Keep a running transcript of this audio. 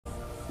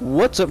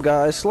What's up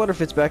guys,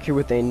 Slaughterfit's back here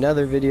with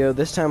another video.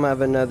 This time I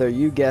have another,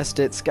 you guessed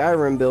it,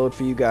 Skyrim build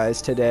for you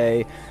guys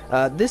today.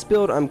 This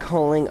build I'm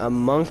calling a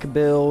monk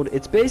build.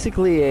 It's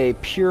basically a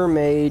pure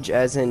mage,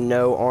 as in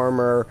no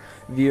armor,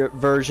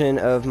 version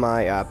of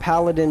my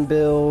Paladin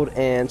build.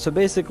 And so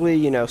basically,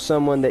 you know,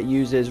 someone that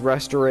uses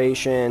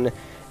restoration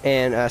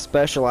and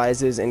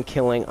specializes in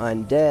killing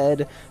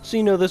undead. So,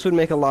 you know, this would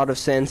make a lot of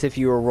sense if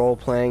you were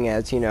role-playing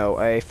as, you know,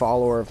 a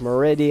follower of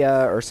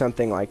Meridia or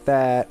something like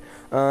that.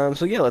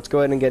 So yeah, let's go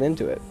ahead and get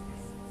into it.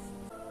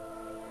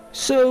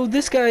 So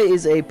this guy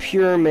is a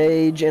pure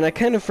mage, and I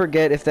kind of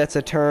forget if that's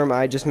a term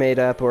I just made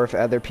up or if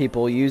other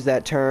people use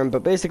that term,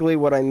 but basically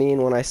what I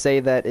mean when I say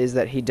that is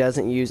that he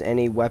doesn't use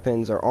any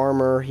weapons or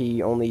armor.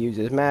 He only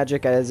uses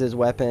magic as his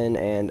weapon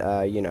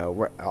and, you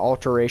know,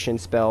 alteration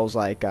spells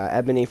like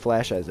ebony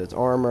flesh as his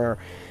armor.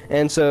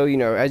 And so, you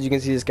know, as you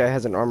can see, this guy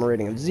has an armor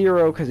rating of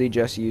 0 because he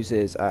just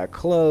uses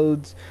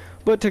clothes.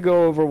 But to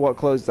go over what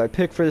clothes I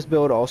picked for this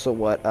build, also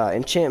what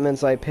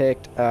enchantments I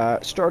picked,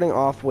 starting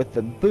off with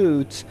the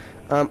boots,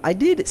 I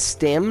did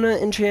stamina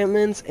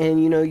enchantments,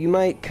 and you know, you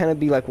might kind of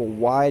be like, well,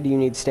 why do you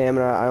need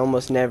stamina? I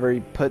almost never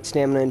put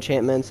stamina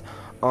enchantments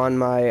on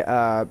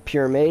my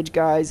pure mage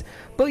guys,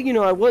 but you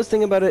know, I was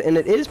thinking about it, and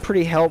it is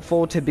pretty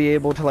helpful to be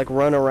able to like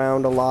run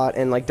around a lot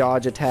and like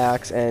dodge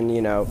attacks and,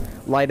 you know,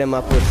 light them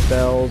up with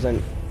spells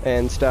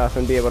and stuff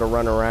and be able to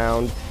run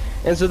around.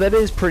 And so that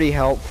is pretty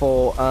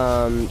helpful,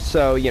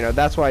 so, you know,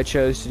 that's why I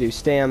chose to do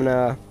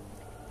stamina.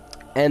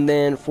 And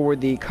then for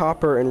the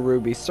copper and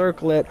ruby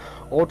circlet,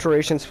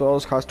 alteration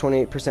spells cost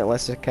 28%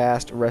 less to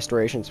cast,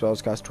 restoration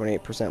spells cost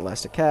 28%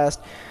 less to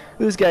cast.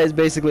 This guy is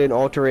basically an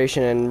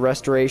alteration and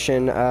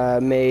restoration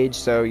mage,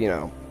 so, you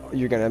know,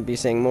 you're going to be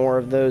seeing more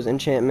of those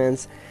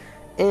enchantments.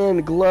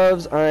 And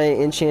gloves I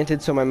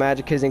enchanted so my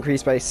magic has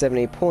increased by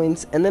 70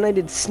 points. And then I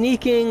did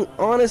sneaking,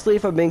 honestly,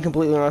 if I'm being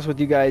completely honest with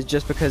you guys,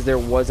 just because there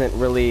wasn't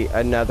really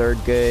another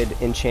good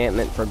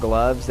enchantment for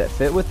gloves that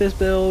fit with this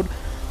build.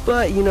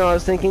 But, you know, I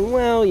was thinking,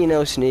 well, you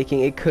know, sneaking,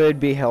 it could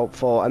be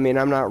helpful. I mean,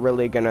 I'm not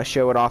really going to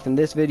show it off in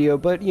this video,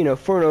 but, you know,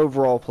 for an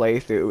overall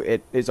playthrough,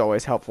 it is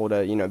always helpful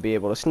to, you know, be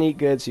able to sneak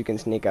good so you can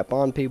sneak up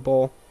on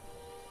people.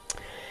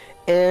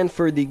 And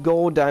for the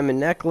gold diamond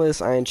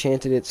necklace, I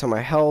enchanted it so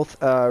my health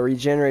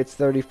regenerates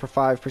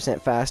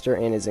 35% faster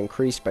and is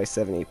increased by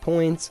 70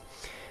 points.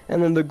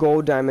 And then the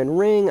gold diamond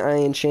ring, I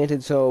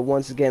enchanted so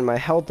once again my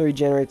health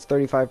regenerates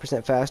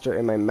 35% faster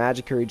and my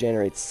magic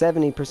regenerates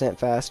 70%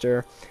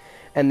 faster.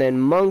 And then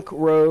monk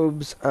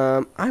robes,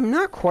 I'm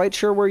not quite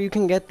sure where you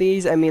can get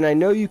these. I mean, I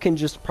know you can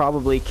just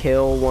probably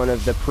kill one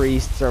of the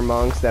priests or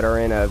monks that are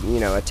in a, you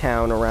know, a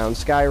town around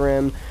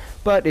Skyrim.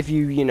 But if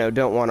you, you know,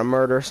 don't want to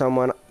murder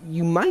someone,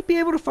 you might be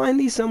able to find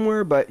these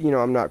somewhere, but, you know,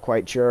 I'm not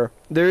quite sure.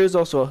 There is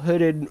also a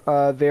hooded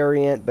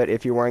variant, but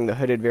if you're wearing the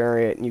hooded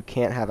variant, you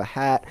can't have a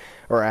hat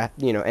or,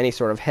 you know, any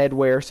sort of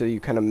headwear, so you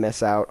kind of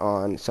miss out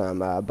on some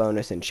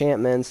bonus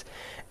enchantments.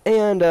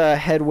 And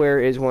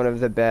headwear is one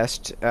of the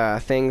best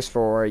things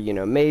for, you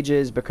know,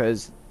 mages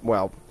because,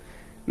 well,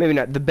 maybe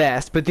not the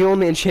best, but the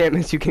only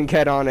enchantments you can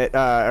get on it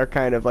are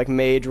kind of like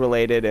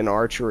mage-related and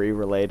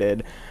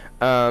archery-related.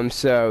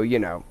 So, you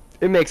know,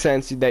 it makes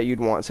sense that you'd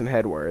want some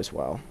headwear as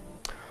well.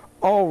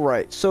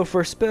 Alright, so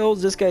for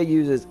spells, this guy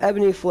uses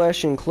Ebony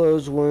Flesh and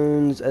Closed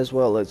Wounds, as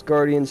well as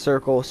Guardian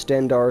Circle,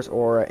 Stendarr's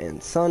Aura, and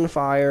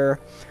Sunfire.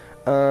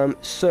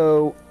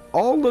 So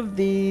all of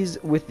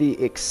these, with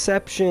the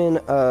exception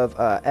of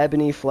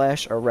Ebony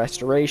Flesh or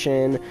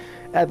Restoration.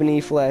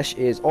 Ebony Flesh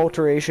is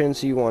alteration,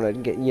 so you want to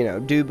get, you know,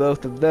 do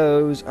both of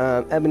those.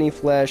 Ebony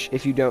Flesh,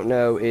 if you don't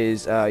know,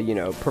 is, you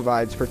know,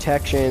 provides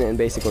protection and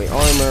basically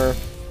armor.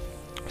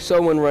 So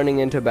when running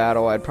into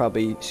battle, I'd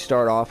probably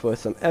start off with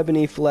some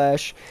Ebony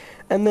Flesh,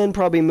 and then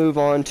probably move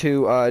on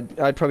to,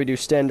 I'd probably do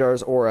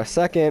Stendarr's Aura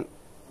second,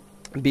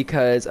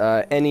 because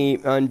any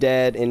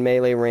undead in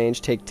melee range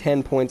take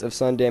 10 points of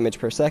sun damage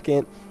per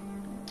second,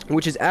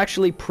 which is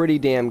actually pretty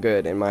damn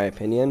good in my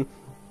opinion.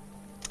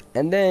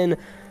 And then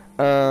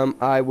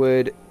I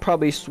would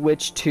probably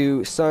switch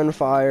to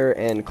Sunfire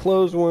and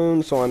Closed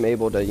Wounds, so I'm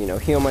able to, you know,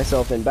 heal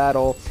myself in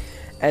battle.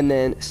 And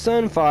then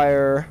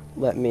Sunfire,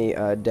 let me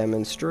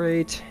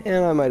demonstrate,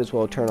 and I might as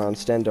well turn on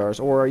Stendarr's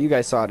Aura. You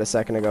guys saw it a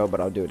second ago,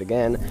 but I'll do it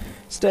again.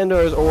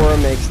 Stendarr's Aura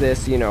makes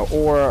this, you know,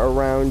 aura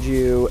around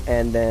you,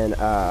 and then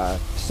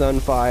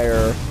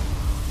Sunfire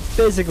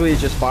basically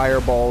is just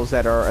fireballs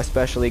that are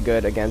especially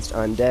good against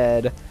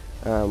undead.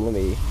 Let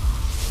me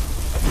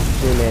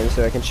zoom in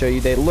so I can show you.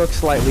 They look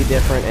slightly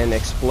different and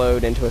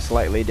explode into a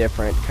slightly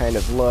different kind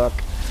of look.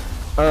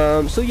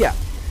 So yeah.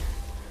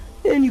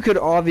 And you could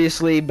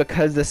obviously,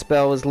 because the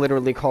spell is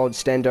literally called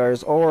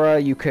Stendarr's Aura,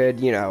 you could,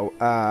 you know,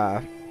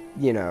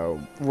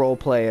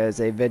 roleplay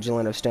as a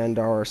Vigilant of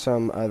Stendarr or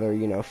some other,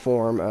 you know,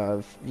 form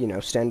of, you know,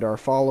 Stendarr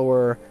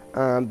follower.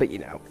 But, you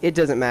know, it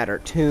doesn't matter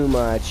too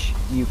much.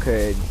 You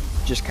could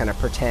just kind of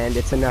pretend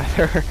it's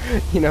another,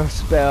 you know,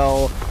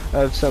 spell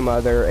of some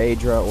other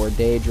Aedra or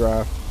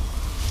Daedra.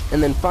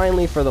 And then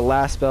finally, for the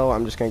last spell,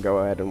 I'm just going to go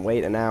ahead and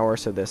wait an hour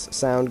so this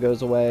sound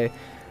goes away.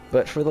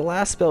 But for the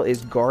last spell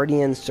is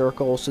Guardian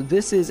Circle. So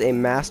this is a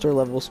master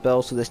level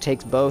spell, so this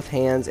takes both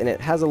hands, and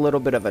it has a little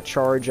bit of a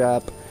charge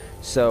up.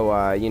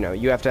 So, you know,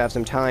 you have to have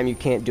some time. You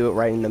can't do it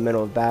right in the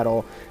middle of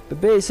battle.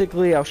 But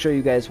basically, I'll show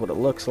you guys what it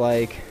looks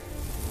like.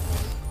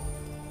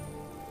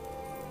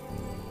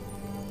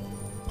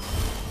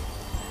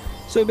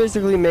 So it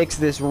basically makes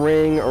this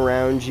ring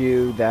around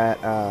you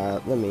that,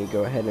 let me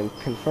go ahead and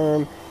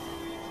confirm.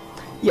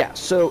 Yeah,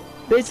 so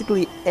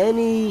basically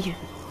any,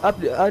 up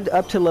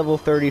to level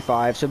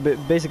 35, so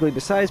basically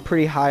besides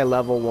pretty high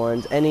level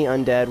ones, any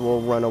undead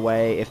will run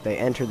away if they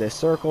enter this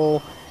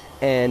circle.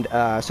 And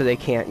so they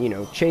can't, you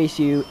know, chase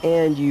you,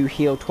 and you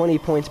heal 20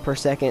 points per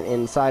second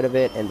inside of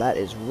it, and that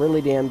is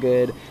really damn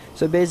good.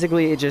 So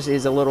basically it just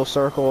is a little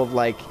circle of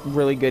like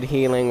really good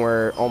healing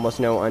where almost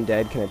no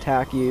undead can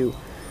attack you.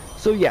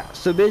 So yeah,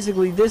 so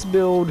basically this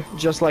build,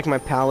 just like my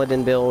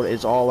Paladin build,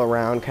 is all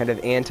around kind of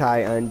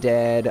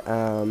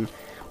anti-undead,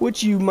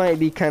 which you might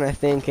be kind of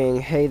thinking,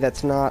 hey,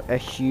 that's not a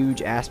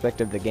huge aspect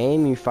of the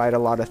game, you fight a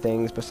lot of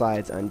things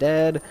besides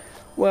undead.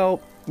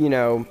 Well, you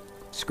know,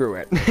 screw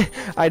it.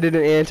 I did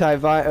an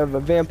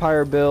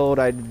anti-vampire build,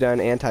 I've done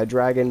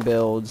anti-dragon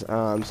builds,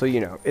 so you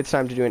know, it's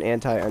time to do an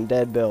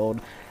anti-undead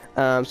build.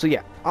 So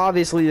yeah,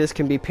 obviously this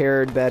can be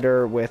paired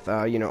better with,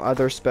 you know,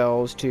 other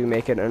spells to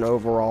make it an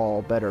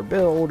overall better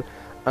build,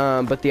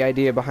 but the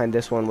idea behind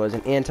this one was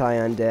an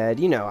anti-undead.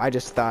 You know, I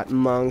just thought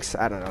monks,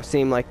 I don't know,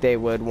 seemed like they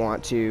would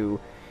want to,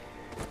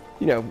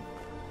 you know,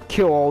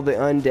 kill all the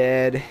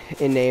undead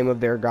in name of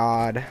their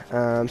god,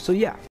 so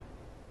yeah.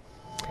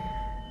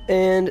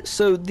 And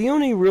so the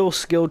only real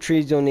skill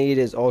trees you'll need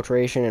is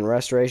alteration and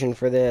restoration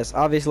for this.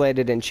 Obviously I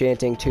did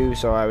enchanting too,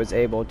 so I was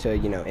able to,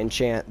 you know,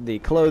 enchant the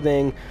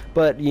clothing,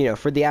 but you know,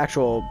 for the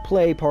actual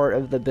play part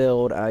of the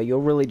build,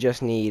 you'll really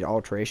just need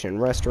alteration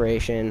and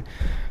restoration.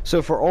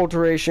 So for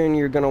alteration,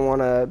 you're going to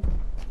want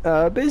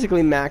to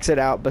basically max it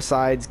out,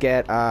 besides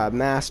get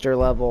master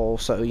level,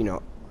 so you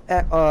know,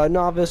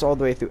 novice all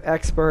the way through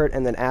expert,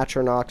 and then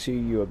Atronach, so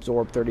you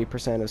absorb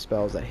 30% of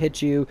spells that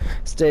hit you.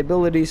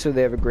 Stability, so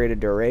they have a greater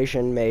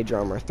duration. Mage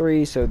armor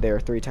 3, so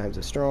they're 3 times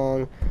as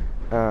strong.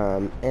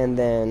 And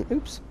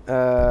then,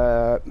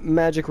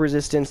 magic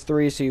resistance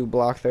 3, so you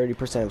block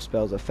 30% of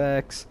spells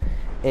effects.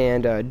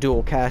 And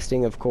dual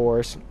casting, of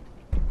course.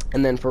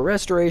 And then for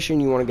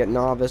restoration, you want to get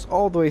novice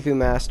all the way through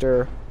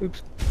master.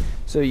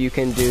 So you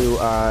can do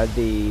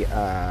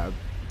the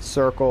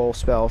circle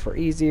spell for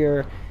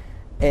easier.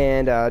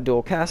 And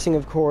dual casting,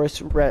 of course,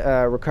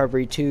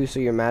 recovery 2, so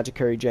your magic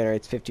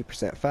regenerates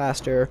 50%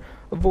 faster.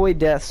 Avoid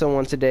death, so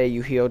once a day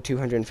you heal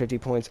 250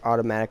 points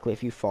automatically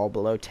if you fall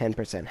below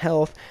 10%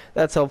 health.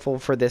 That's helpful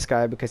for this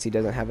guy because he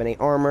doesn't have any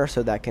armor,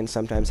 so that can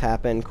sometimes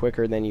happen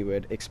quicker than you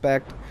would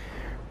expect.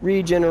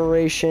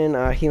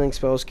 Regeneration, healing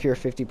spells cure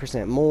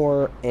 50%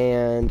 more.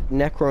 And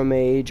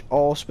Necromage,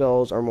 all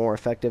spells are more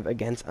effective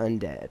against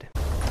undead.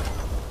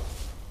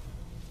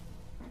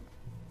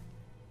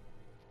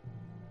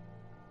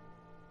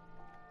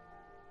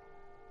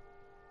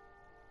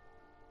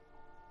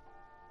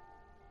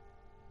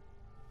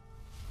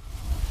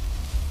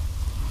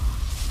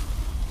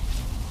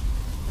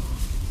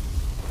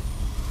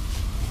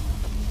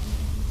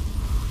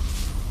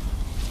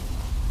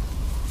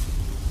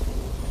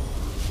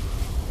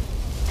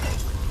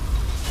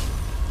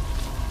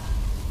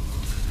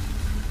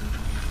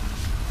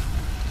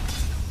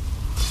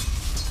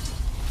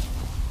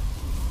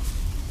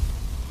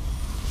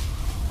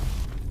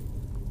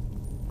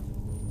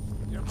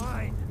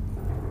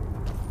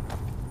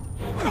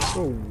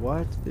 Oh,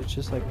 what? It's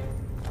just like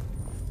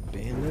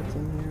bandits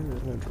in here?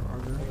 There's no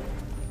Draugr.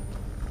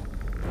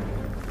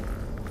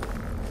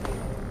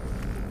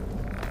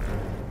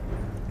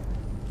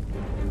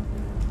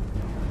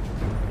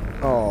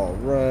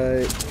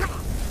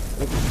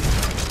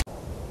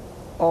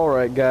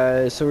 Alright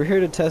guys, so we're here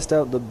to test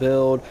out the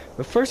build,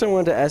 but first I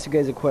wanted to ask you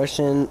guys a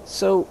question.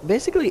 So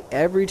basically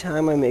every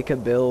time I make a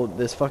build,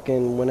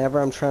 whenever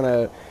I'm trying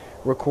to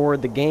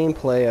record the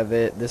gameplay of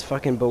it, this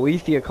fucking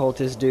Boethia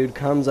cultist dude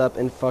comes up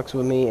and fucks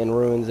with me and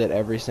ruins it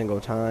every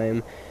single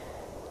time.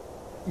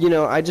 You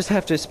know, I just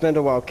have to spend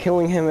a while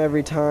killing him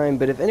every time,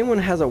 but if anyone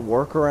has a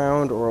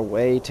workaround or a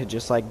way to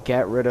just, like,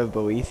 get rid of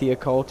Boethia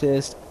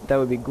cultist, that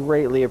would be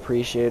greatly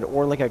appreciated,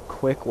 or, like, a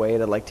quick way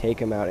to, like, take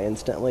him out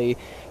instantly.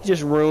 He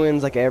just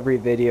ruins, like, every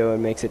video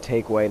and makes it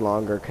take way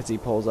longer because he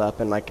pulls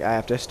up and, like, I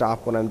have to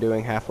stop what I'm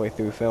doing halfway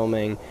through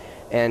filming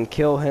and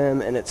kill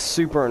him, and it's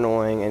super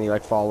annoying, and he,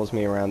 like, follows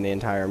me around the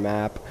entire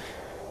map.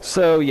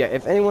 So, yeah,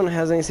 if anyone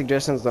has any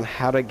suggestions on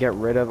how to get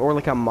rid of, or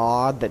like a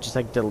mod that just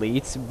like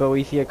deletes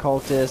Boethia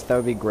cultists, that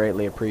would be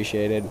greatly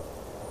appreciated.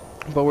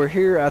 But we're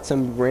here at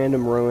some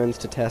random ruins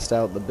to test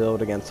out the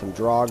build against some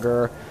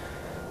Draugr.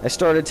 I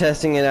started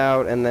testing it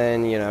out, and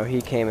then, you know,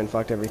 he came and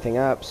fucked everything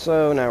up,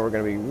 so now we're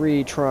going to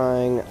be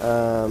retrying.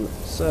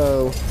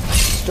 So,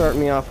 start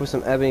me off with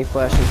some Ebony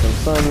Flesh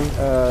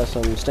and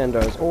some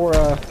Stendarr's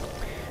Aura.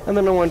 And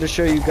then I wanted to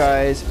show you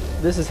guys,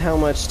 this is how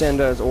much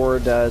Stendarr's Aura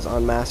does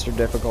on Master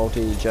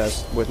difficulty,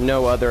 just with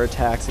no other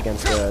attacks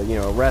against a, you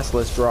know,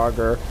 Restless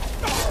Draugr.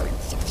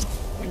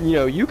 you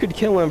know, you could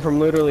kill him from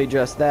literally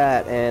just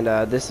that, and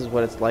this is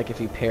what it's like if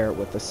you pair it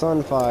with the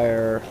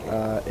Sunfire.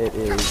 It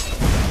is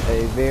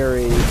a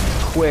very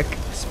quick,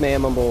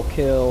 spammable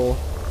kill.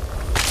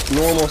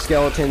 Normal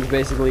skeletons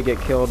basically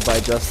get killed by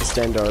just the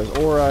Stendarr's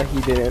aura.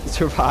 He didn't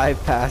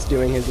survive past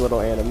doing his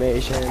little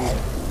animation.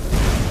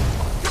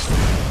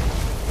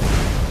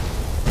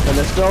 And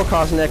the spell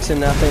costs next to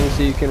nothing,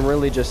 so you can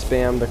really just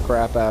spam the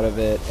crap out of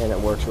it, and it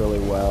works really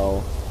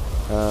well.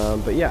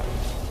 But yeah.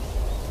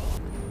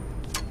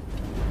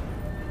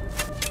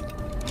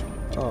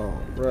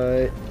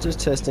 Alright, just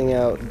testing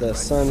out the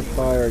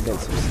Sunfire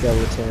against some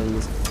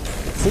skeletons.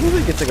 It seems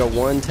like it's like a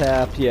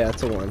one-tap. Yeah,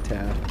 it's a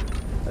one-tap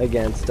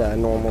against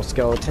normal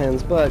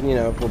skeletons, but, you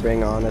know, if we're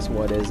being honest,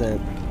 what isn't?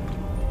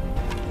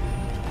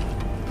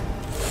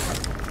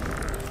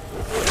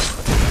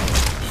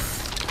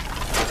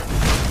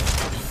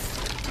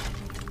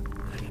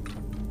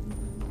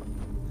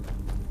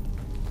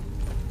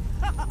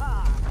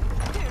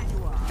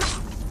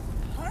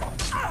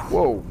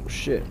 Whoa,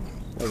 shit.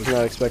 I was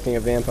not expecting a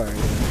vampire in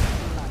here.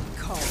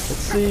 Let's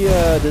see,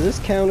 does this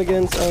count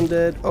against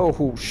undead?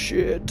 Oh,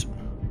 shit.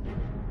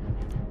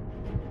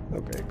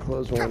 Okay,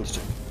 close ones.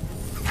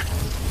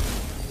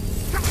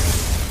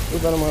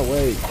 Move out of my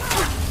way.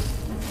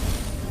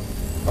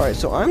 Alright,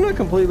 so I'm not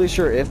completely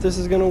sure if this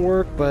is gonna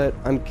work, but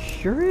I'm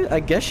curious. I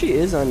guess she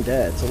is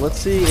undead, so let's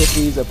see if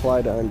these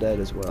apply to undead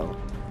as well.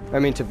 I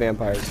mean, to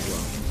vampires as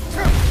well.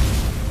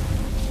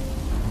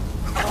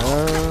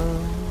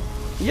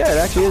 Yeah, it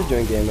actually is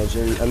doing damage,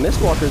 and a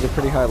Mistwalker is a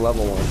pretty high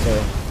level one, so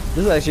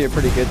this is actually a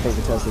pretty good thing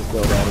to test this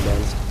build out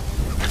against.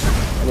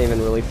 I didn't even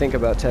really think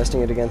about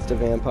testing it against a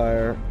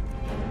vampire.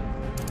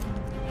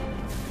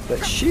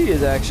 But she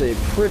is actually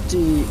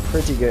pretty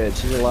good.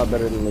 She's a lot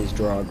better than these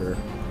Draugr.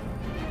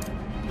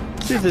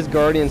 Let's see if this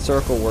Guardian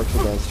Circle works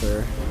against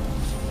her.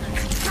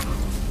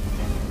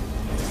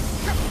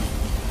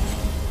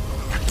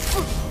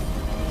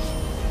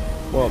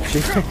 Well,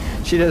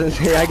 she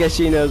doesn't. I guess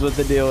she knows what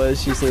the deal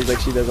is. She seems like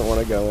she doesn't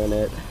want to go in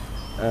it.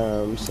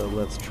 So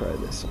let's try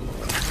this one.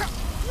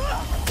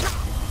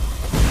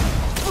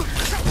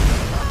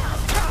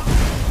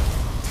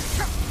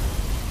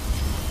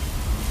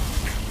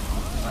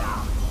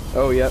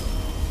 Oh, yep.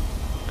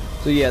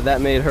 So yeah, that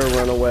made her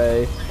run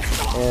away.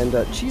 And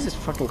Jesus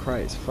fucking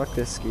Christ, fuck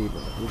this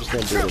skeever. I'm just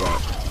gonna beat it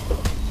up.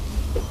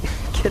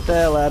 Get the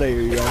hell out of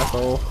here, you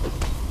asshole.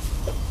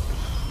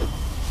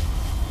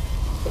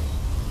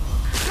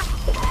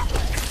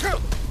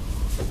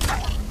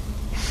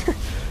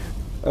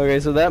 Okay,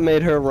 so that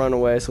made her run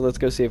away, so let's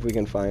go see if we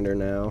can find her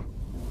now.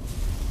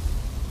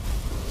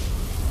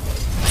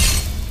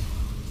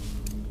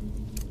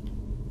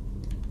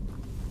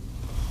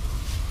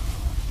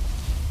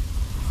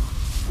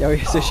 Oh,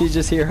 so she's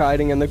just here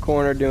hiding in the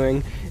corner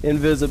doing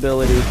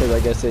invisibility, because I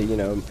guess it, you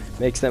know,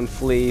 makes them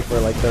flee for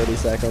like 30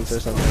 seconds or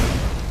something.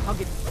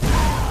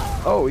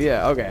 Oh,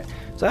 yeah, okay.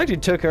 So I actually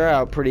took her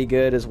out pretty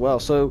good as well.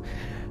 So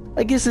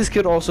I guess this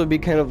could also be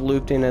kind of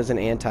looped in as an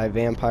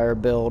anti-vampire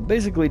build,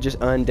 basically just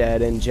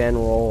undead in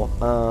general.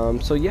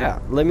 So yeah,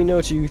 let me know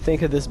what you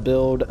think of this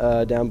build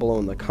down below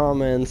in the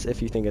comments.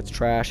 If you think it's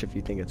trash, if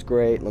you think it's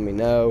great, let me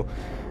know.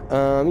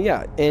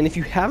 Yeah, and if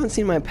you haven't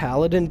seen my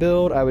Paladin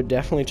build, I would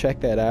definitely check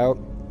that out,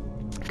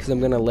 because I'm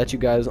going to let you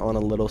guys on a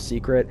little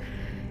secret.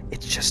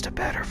 It's just a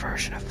better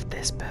version of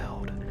this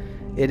build.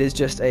 It is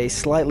just a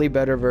slightly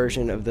better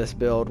version of this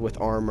build with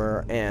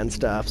armor and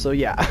stuff. So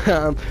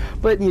yeah,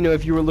 but you know,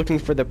 if you were looking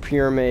for the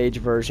pure mage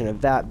version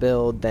of that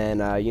build, then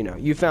you know,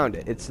 you found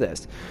it. It's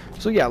this.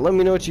 So yeah, let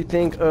me know what you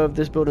think of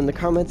this build in the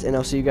comments, and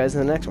I'll see you guys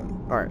in the next one.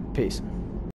 Alright, peace.